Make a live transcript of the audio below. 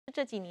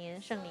这几年，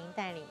圣灵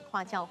带领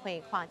跨教会、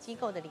跨机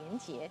构的连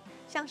结，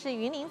像是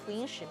云林福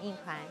音使命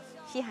团、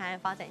西海岸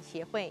发展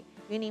协会、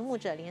云林牧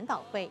者联祷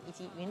会以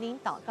及云林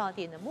祷告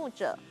殿的牧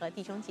者和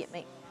弟兄姐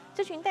妹，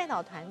这群代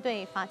祷团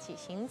队发起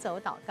行走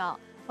祷告，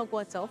透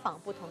过走访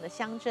不同的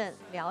乡镇，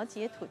了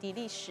解土地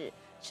历史，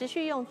持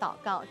续用祷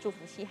告祝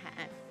福西海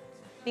岸。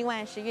另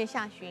外，10月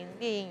下旬，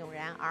烈焰永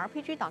燃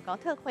RPG 祷告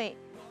特会。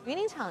云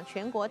林场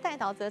全国代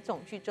祷者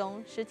总聚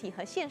中，实体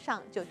和线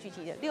上就聚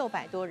集了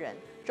600多人，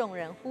众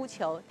人呼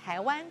求台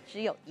湾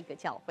只有一个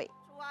教会。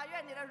主啊，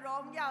愿你的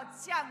荣耀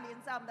降临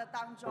在我们的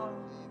当中。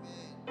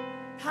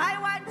台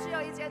湾只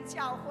有一间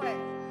教会，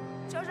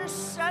就是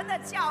神的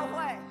教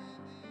会。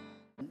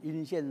云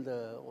林县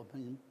的我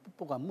们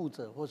不管牧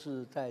者或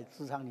是在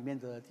职场里面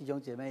的弟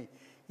兄姐妹，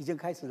已经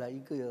开始了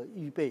一个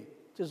预备，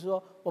就是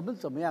说我们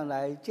怎么样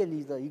来建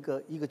立的一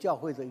个教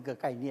会的一个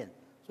概念。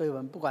所以我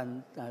们不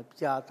管比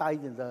较大一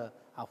点的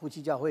夫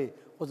妻教会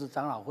或者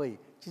长老会，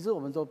其实我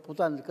们都不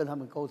断跟他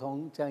们沟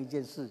通这样一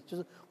件事，就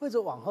是为着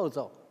往后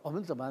走，我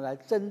们怎么来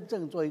真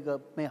正做一个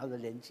美好的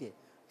连结，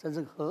真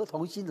正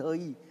同心合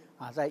意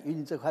在云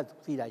林这块土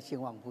地来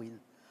兴旺福音。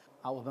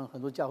我们很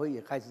多教会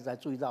也开始在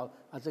注意到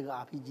这个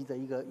RPG 的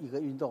一个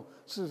运动，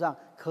事实上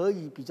可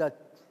以比较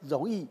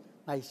容易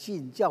来吸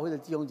引教会的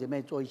弟兄姐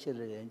妹做一些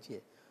的连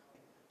结，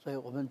所以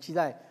我们期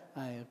待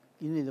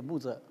云林的牧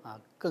者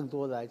更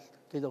多来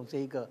推动这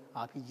一个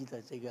RPG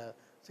的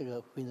这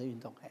个福音的运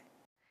动。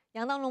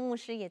杨道龙牧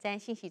师也在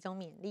信息中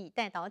勉励，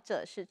代祷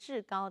者是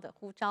至高的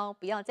呼召，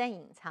不要再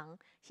隐藏，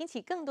兴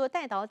起更多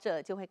代祷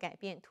者，就会改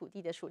变土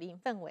地的属灵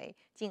氛围，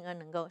进而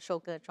能够收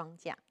割庄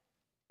稼。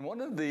One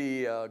of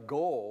the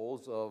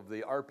goals of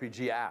the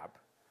RPG app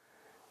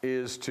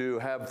is to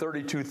have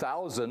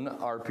 32,000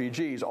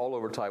 RPGs all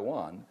over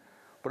Taiwan.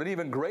 But an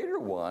even greater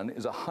one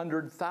is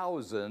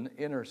 100,000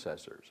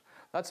 intercessors.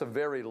 That's a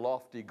very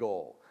lofty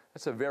goal.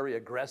 That's a very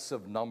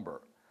aggressive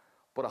number.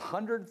 But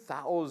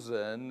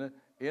 100,000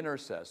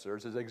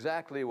 intercessors is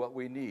exactly what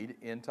we need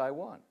in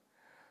Taiwan.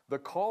 The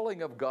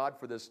calling of God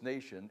for this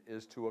nation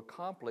is to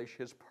accomplish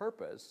His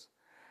purpose,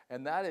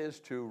 and that is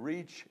to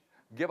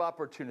give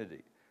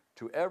opportunity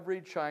to every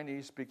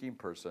Chinese-speaking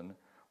person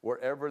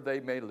wherever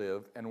they may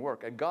live and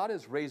work. And God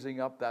is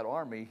raising up that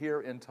army here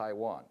in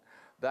Taiwan.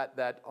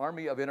 That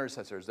army of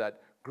intercessors,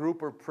 that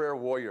group of prayer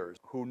warriors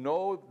who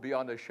know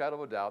beyond a shadow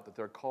of a doubt that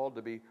they're called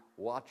to be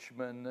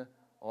watchmen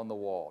on the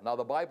wall. Now,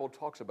 the Bible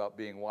talks about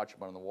being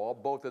watchmen on the wall,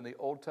 both in the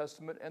Old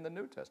Testament and the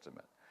New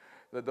Testament.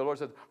 The Lord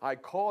says, I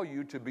call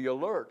you to be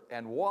alert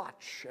and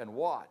watch and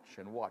watch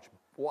and watch.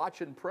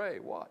 Watch and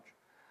pray, watch.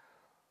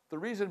 The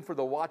reason for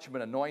the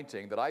watchman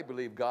anointing that I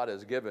believe God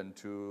has given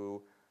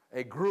to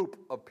a group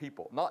of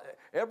people. Not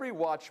every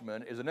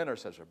watchman is an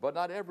intercessor, but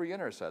not every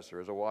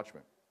intercessor is a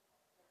watchman.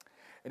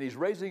 And He's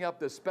raising up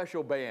this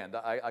special band.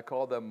 I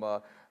call them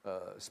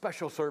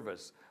special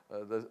service,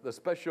 the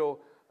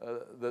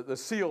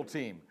SEAL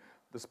team,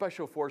 the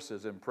special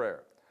forces in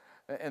prayer.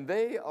 And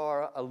they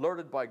are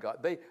alerted by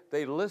God.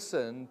 They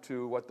listen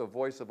to what the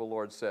voice of the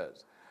Lord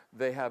says.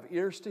 They have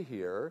ears to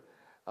hear,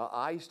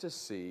 eyes to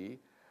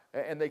see,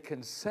 and they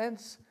can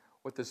sense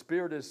what the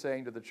Spirit is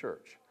saying to the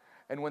church.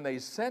 And when they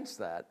sense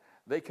that,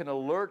 they can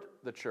alert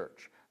the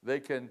church. They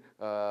can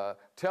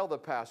tell the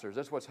pastors,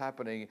 that's what's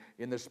happening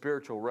in the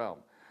spiritual realm.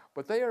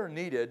 But they are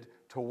needed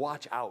to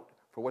watch out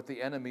for what the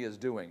enemy is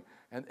doing.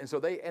 And so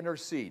they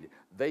intercede,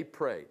 they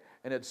pray.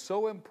 And it's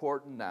so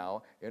important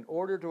now, in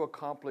order to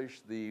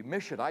accomplish the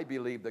mission I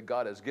believe that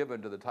God has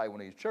given to the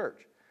Taiwanese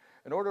church,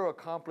 in order to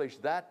accomplish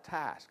that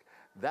task,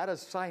 that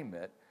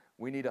assignment,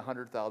 we need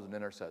 100,000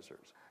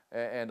 intercessors.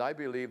 And I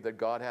believe that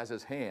God has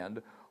His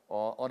hand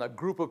on a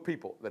group of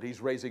people that He's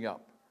raising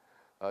up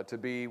to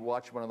be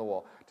watchmen on the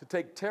wall, to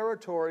take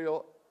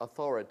territorial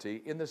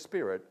authority in the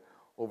Spirit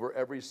over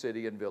every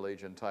city and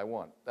village in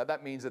Taiwan.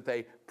 That means that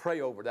they pray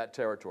over that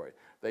territory.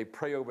 They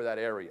pray over that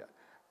area.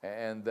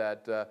 And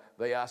that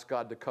they ask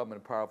God to come in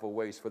powerful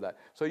ways for that.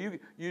 So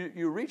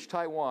you reach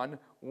Taiwan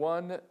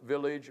one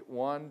village,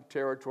 one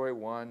territory,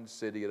 one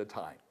city at a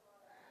time.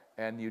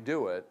 And you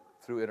do it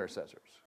through intercessors.